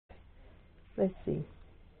Let's see.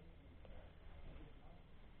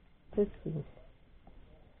 Let's see.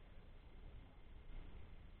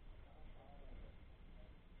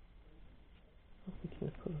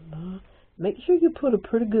 Make sure you put a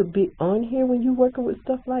pretty good bit on here when you're working with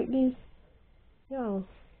stuff like this, y'all,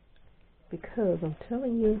 because I'm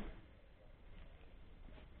telling you,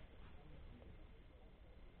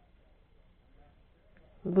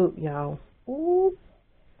 look, y'all. Ooh,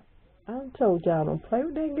 I told y'all don't play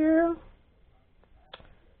with that girl.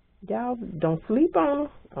 Y'all don't sleep on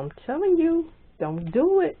her. I'm telling you, don't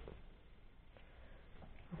do it.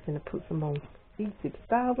 I'm gonna put some on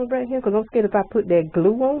E6000 right here because I'm scared if I put that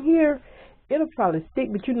glue on here, it'll probably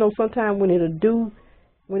stick. But you know, sometimes when it'll do,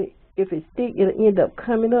 if it stick, it'll end up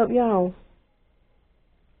coming up, y'all.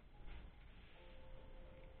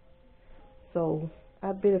 So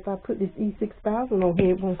I bet if I put this E6000 on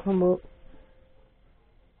here, it won't come up.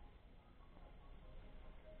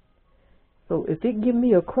 So if it give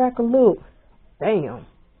me a cracker look, damn,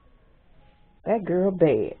 that girl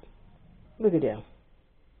bad. Look at that.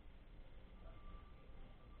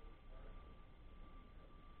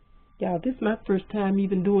 Y'all, this is my first time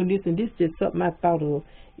even doing this, and this is just something I thought of.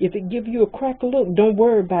 If it give you a cracker look, don't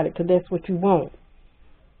worry about it, because that's what you want.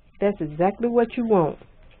 That's exactly what you want.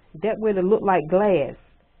 That way it'll look like glass.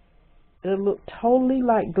 It'll look totally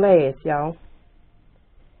like glass, y'all.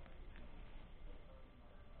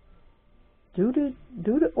 Do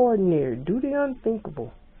the ordinary. Do the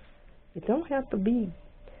unthinkable. It don't have to be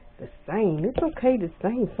the same. It's okay to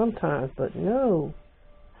sing sometimes, but no.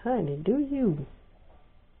 Honey, do you.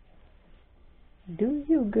 Do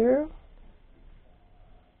you, girl?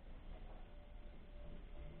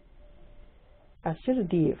 I should have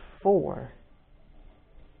did 4.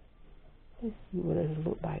 Let's see what it'll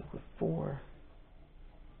look like with 4.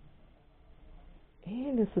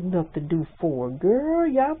 And it's enough to do 4. Girl,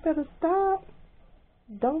 y'all better stop.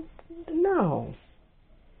 Don't, no.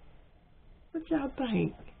 What y'all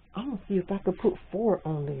think? I'm going to see if I could put 4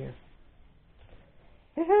 on there.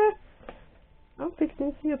 I'm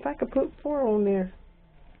fixing to see if I could put 4 on there.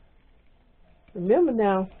 Remember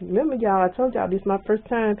y'all, I told y'all this is my first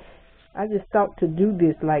time. I just thought to do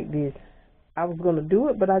this like this. I was going to do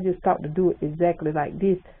it, but I just thought to do it exactly like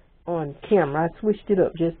this on camera. I switched it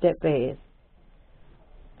up just that fast.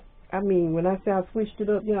 I mean, when I say I switched it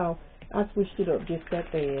up, y'all, I switched it up just that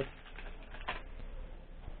fast.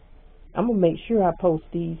 I'm going to make sure I post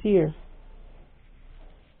these here.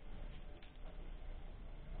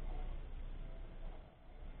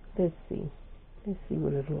 Let's see. Let's see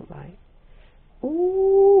what it look like.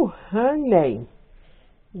 Ooh, honey.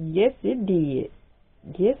 Yes, it did.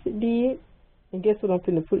 Yes, it did. And guess what I'm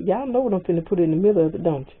finna put? Y'all know what I'm finna put in the middle of it,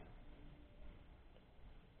 don't you?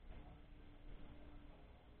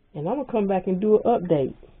 And I'm going to come back and do an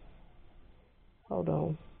update. Hold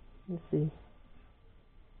on. Let's see.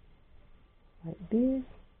 Like this.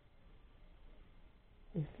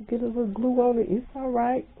 If you get a little glue on it, it's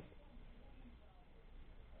alright.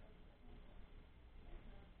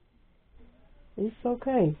 It's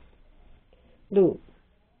okay. Look.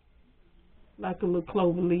 Like a little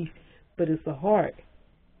clover leaf. But it's a heart.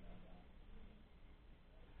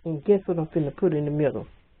 And guess what I'm finna put in the middle?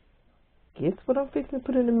 Guess what I'm fixing to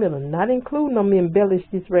put in the middle? Not including I'm embellish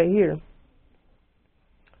this right here.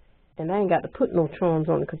 And I ain't got to put no charms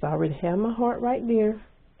on it because I already have my heart right there.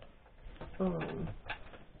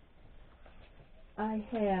 I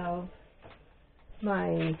have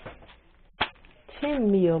my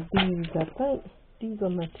 10 mil beads, I think. These are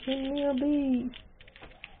my 10 mil beads.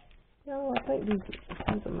 No, I think these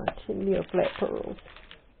are my 10 mil flat pearls.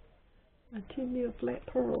 My 10 mil flat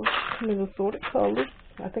pearls in assorted colors.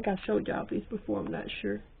 I think I showed y'all these before, I'm not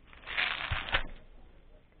sure.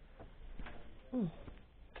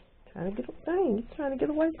 Trying to get away. He's trying to get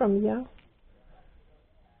away from me, y'all.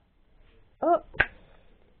 Up.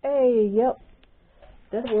 Hey, yep.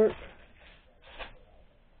 That'll work.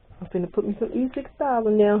 I'm finna put me some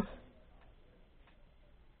E6000 now.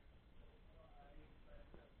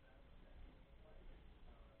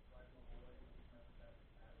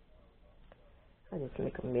 I just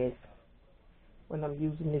make a mess when I'm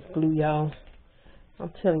using this glue, y'all.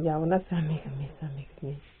 I'm telling y'all, when I say I make a mess, I make a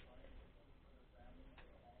mess.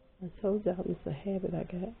 I told y'all it's a habit I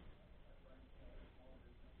got.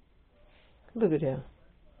 Look at that.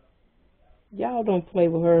 Y'all don't play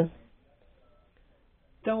with her.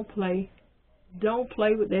 Don't play. Don't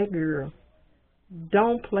play with that girl.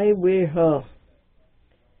 Don't play with her.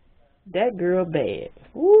 That girl bad.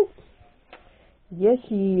 Woo. Yes,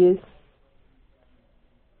 she is.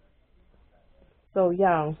 So,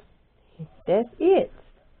 y'all, that's it.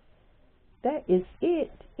 That is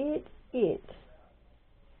it.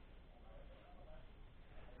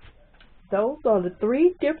 are the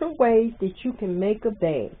 3 different ways that you can make a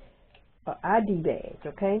badge, an ID badge,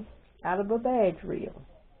 okay, out of a badge reel.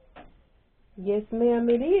 Yes, ma'am,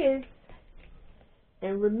 it is.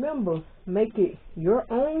 And remember, make it your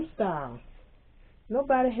own style.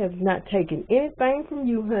 Nobody has not taken anything from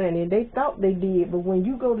you, honey. They thought they did, but when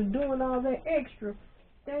you go to doing all that extra,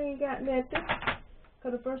 they ain't got nothing.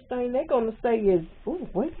 Because the first thing they're going to say is, oh,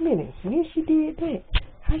 wait a minute, when she did that?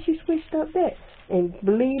 How she switched up that? And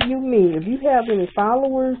believe you me, if you have any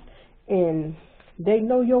followers and they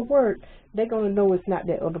know your work, they're going to know it's not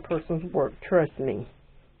that other person's work. Trust me.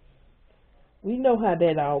 We know how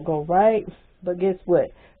that all go, right? But guess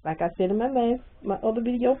what? Like I said in my other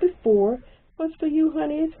video before, what's for you,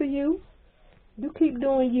 honey, is for you. You keep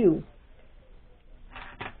doing you.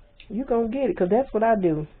 You gonna get it, because that's what I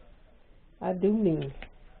do. I do me.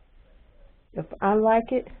 If I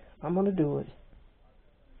like it, I'm gonna do it.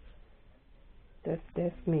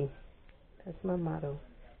 That's me. That's my motto.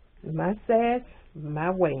 My sass,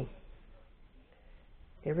 my way.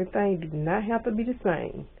 Everything does not have to be the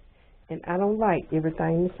same. And I don't like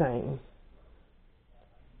everything the same.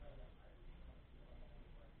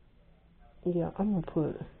 Yeah, I'm going to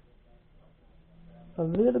put a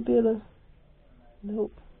little bit of,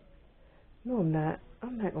 nope. No, I'm not.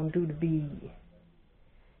 I'm not going to do the bead.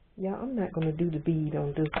 Yeah, I'm not going to do the bead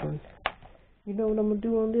on this one. You know what I'm going to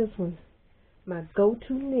do on this one? My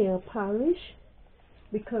go-to nail polish,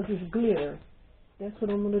 because it's glitter. That's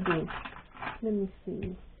what I'm going to do. Let me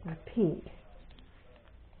see. My pink.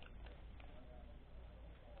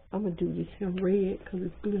 I'm going to do this in red because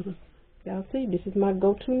it's glitter. Y'all see, this is my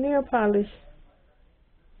go-to nail polish.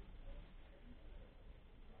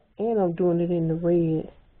 And I'm doing it in the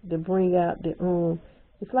red to bring out the,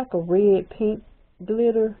 it's like a red pink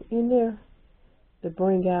glitter in there to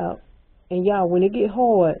bring out. And y'all, when it get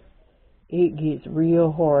hard, it gets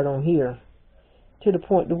real hard on here to the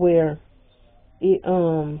point to where it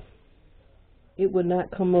would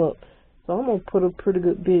not come up. So I'm going to put a pretty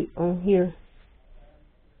good bit on here.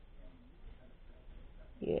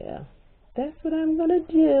 Yeah, that's what I'm going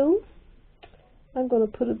to do. I'm going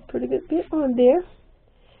to put a pretty good bit on there.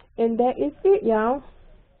 And that is it, y'all.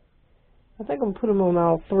 I think I'm going to put them on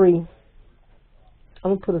all 3. I'm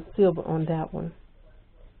going to put a silver on that one.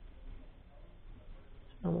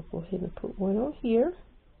 I'm going to go ahead and put one on here.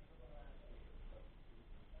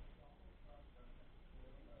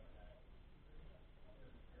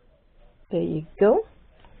 There you go.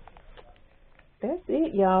 That's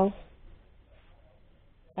it, y'all.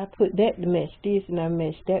 I put that to match this, and I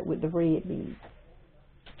matched that with the red beads.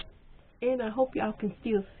 And I hope y'all can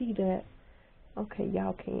still see that. Okay,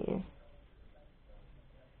 y'all can.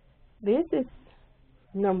 This is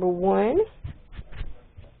number 1.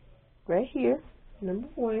 Right here. Number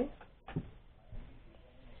 1.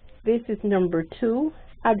 This is number 2.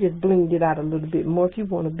 I just blinged it out a little bit more. If you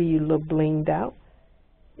want to be a little blinged out,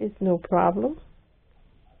 it's no problem.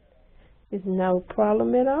 It's no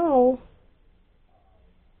problem at all.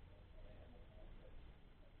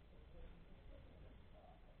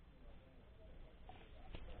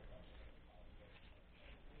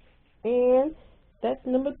 And that's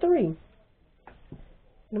number 3.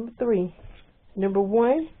 Number 3. Number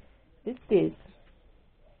 1 is this.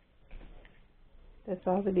 That's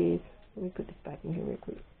all it is. Let me put this back in here real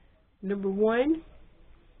quick. Number 1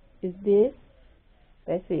 is this.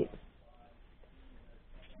 That's it.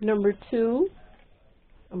 Number 2,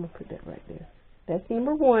 I'm going to put that right there. That's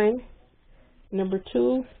number 1. Number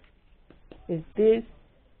 2 is this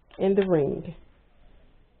and the ring.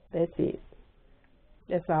 That's it.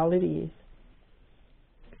 That's all it is.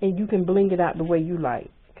 And you can bling it out the way you like,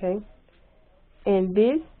 okay? And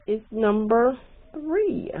this is number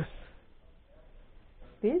 3.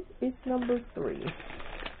 This is number 3.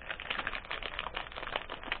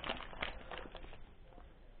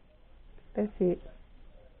 That's it.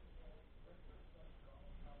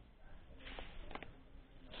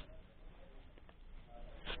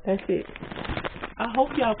 That's it. I hope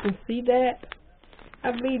y'all can see that.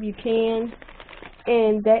 I believe you can.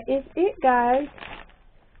 And that is it, guys.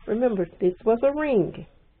 Remember, this was a ring.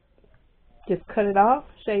 Just cut it off,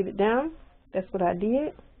 shave it down. That's what I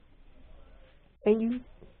did. And you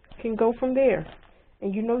can go from there.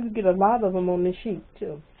 And you know you get a lot of them on this sheet,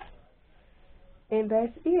 too. And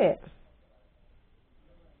that's it.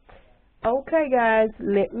 Okay, guys,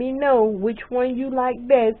 let me know which one you like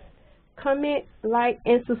best. Comment, like,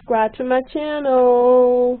 and subscribe to my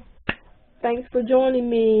channel. Thanks for joining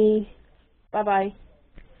me. Bye-bye.